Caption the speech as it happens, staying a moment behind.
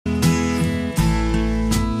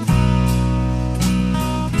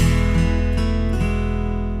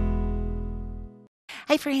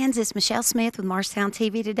Hey friends, it's Michelle Smith with Marshtown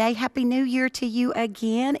TV today. Happy New Year to you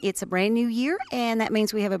again. It's a brand new year, and that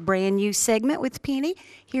means we have a brand new segment with Penny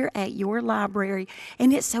here at your library.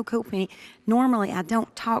 And it's so cool, Penny. Normally, I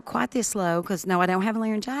don't talk quite this low because, no, I don't have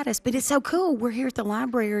laryngitis, but it's so cool. We're here at the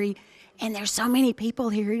library, and there's so many people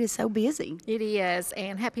here. It is so busy. It is,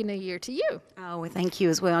 and Happy New Year to you. Oh, well, thank you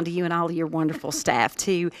as well, and to you and all of your wonderful staff,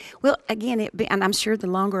 too. Well, again, and I'm sure the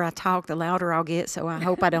longer I talk, the louder I'll get, so I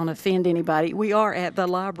hope I don't offend anybody. We are at the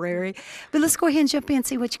library. But let's go ahead and jump in and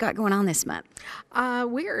see what you got going on this month.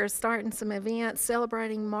 We are starting some events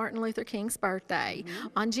celebrating Martin Luther King's birthday.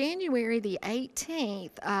 On January the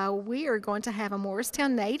 18th, we are going to have a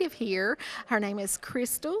Morristown native here. Her name is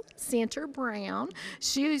Crystal Center Brown.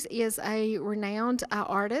 She is a renowned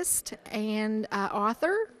artist and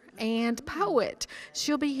author and poet.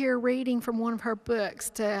 She'll be here reading from one of her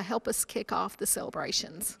books to help us kick off the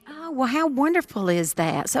celebrations. Oh, well, how wonderful is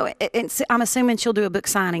that? So I'm assuming she'll do a book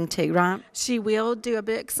signing too, right? She will do a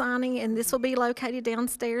book signing, and this will be located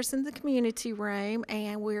downstairs in the community room,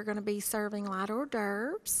 and we're going to be serving light hors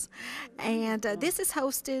d'oeuvres. And this is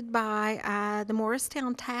hosted by the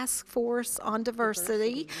Morristown Task Force on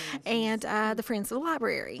Diversity and the Friends of the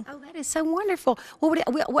Library. Oh, that is so wonderful. Well,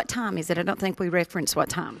 what time is it? I don't think we referenced what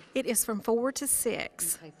time. It is from 4 to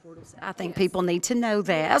 6. Okay, 4 to 6. I think people need to know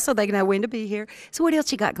that so they know when to be here. So what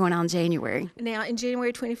else you got going on in January? Now, in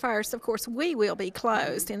January 21st, of course, we will be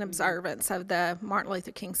closed in observance of the Martin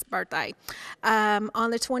Luther King's birthday. On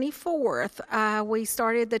the 24th, we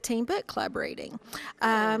started the Teen Book Club reading.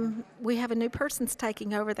 We have a new person's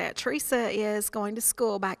taking over that. Teresa is going to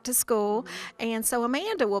school, back to school, and so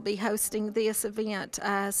Amanda will be hosting this event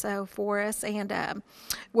for us, and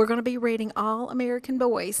we're going to be reading All American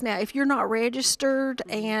Boys. Now, if you're not registered,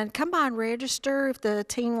 and come by and register if the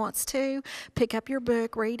teen wants to, pick up your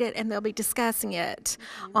book, read it, and they'll be discussing it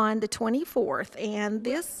on the 24th. And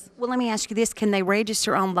this... Well, let me ask you this. Can they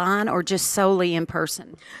register online or just solely in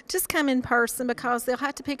person? Just come in person because they'll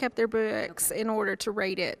have to pick up their books in order to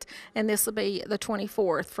read it. And this will be the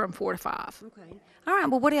 24th from 4 to 5. Okay. All right.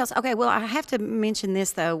 Well, what else? Okay. Well, I have to mention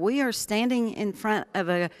this, though. We are standing in front of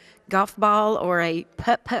a golf ball or a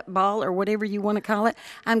putt-putt ball or whatever you want to call it.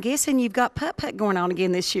 I'm guessing you've got putt-putt going on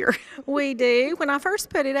again this year. We do. When I first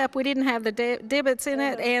put it up, we didn't have the divots in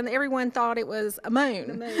it, and everyone thought it was a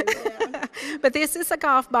moon. Yeah. But this is a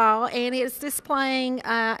golf ball, and it's displaying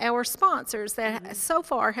our sponsors that so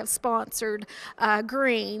far have sponsored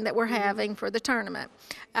green that we're having for the tournament.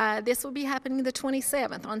 This will be happening the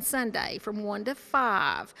 27th on Sunday from 1 to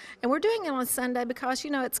 5. And we're doing it on Sunday because, you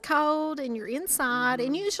know, it's cold and you're inside,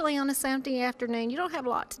 and usually on a Saturday afternoon, you don't have a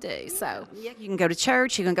lot to do. So yeah, you can go to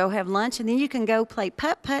church, you can go have lunch, and then you can go play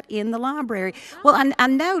putt-putt in the library. Well, I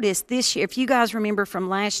noticed this year, if you guys remember from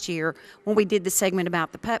last year when we did the segment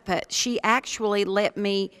about the putt-putt, she actually let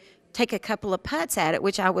me take a couple of putts at it,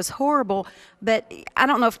 which I was horrible. But I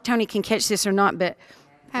don't know if Tony can catch this or not, but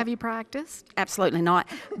have you practiced? Absolutely not.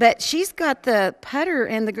 But she's got the putter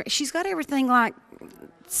and she's got everything like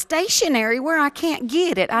stationary where I can't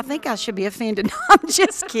get it. I think I should be offended. No, I'm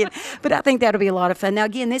just kidding. But I think that'll be a lot of fun. Now,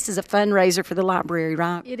 again, this is a fundraiser for the library,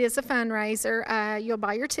 right? It is a fundraiser. You'll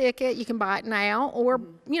buy your ticket. You can buy it now or,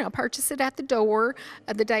 you know, purchase it at the door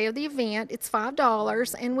the day of the event. It's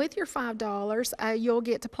 $5. And with your $5, you'll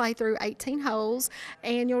get to play through 18 holes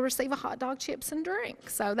and you'll receive a hot dog, chips, and drink.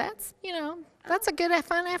 So that's, you know, that's a good,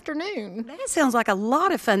 fun afternoon. That sounds like a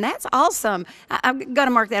lot of fun. That's awesome. I've got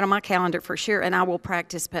to mark that on my calendar for sure, and I will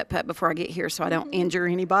practice putt-putt before I get here so I don't injure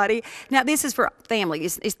anybody. Now, this is for family.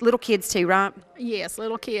 It's little kids too, right? Yes,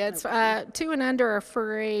 little kids. 2 and under are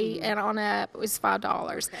free, and on up is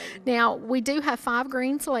 $5. Okay. Now, we do have 5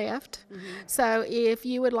 greens left, so if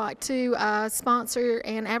you would like to sponsor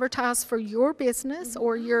and advertise for your business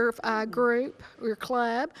or your group or your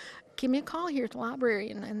club, give me a call here at the library,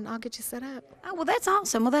 and I'll get you set up. Oh, well, that's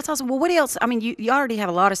awesome. Well, what else? I mean, you already have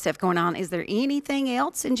a lot of stuff going on. Is there anything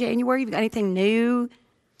else in January? You've got anything new?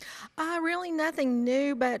 Really nothing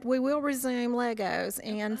new, but we will resume Legos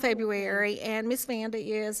in February, and Miss Vanda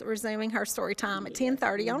is resuming her story time at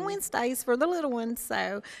 10:30 on Wednesdays for the little ones.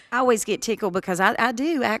 So I always get tickled because I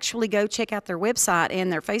do actually go check out their website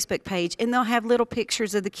and their Facebook page, and they'll have little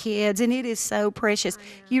pictures of the kids, and it is so precious.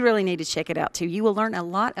 You really need to check it out too. You will learn a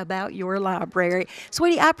lot about your library,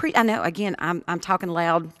 sweetie. I know. Again, I'm talking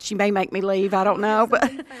loud. She may make me leave. I don't know,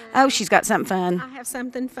 but oh, she's got something fun. I have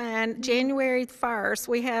something fun. January 1st,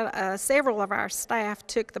 we had several of our staff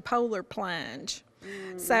took the polar plunge.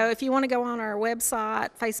 So if you want to go on our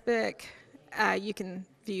website, Facebook, you can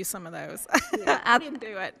view some of those. Yeah, I didn't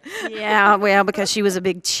do it. Yeah, well, because she was a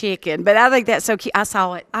big chicken. But I think that's so cute. I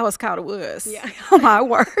saw it. I was called a wuss. Yeah. Oh, my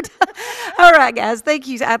word. All right, guys. Thank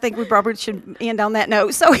you. I think we probably should end on that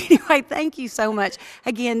note. So anyway, thank you so much.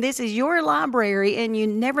 Again, this is your library, and you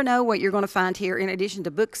never know what you're going to find here in addition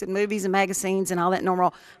to books and movies and magazines and all that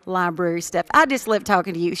normal library stuff. I just love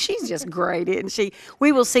talking to you. She's just great, isn't she?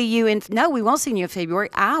 We will see you we won't see you in February.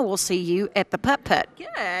 I will see you at the Putt Putt. Good.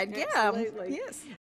 Yeah. Absolutely. Yes.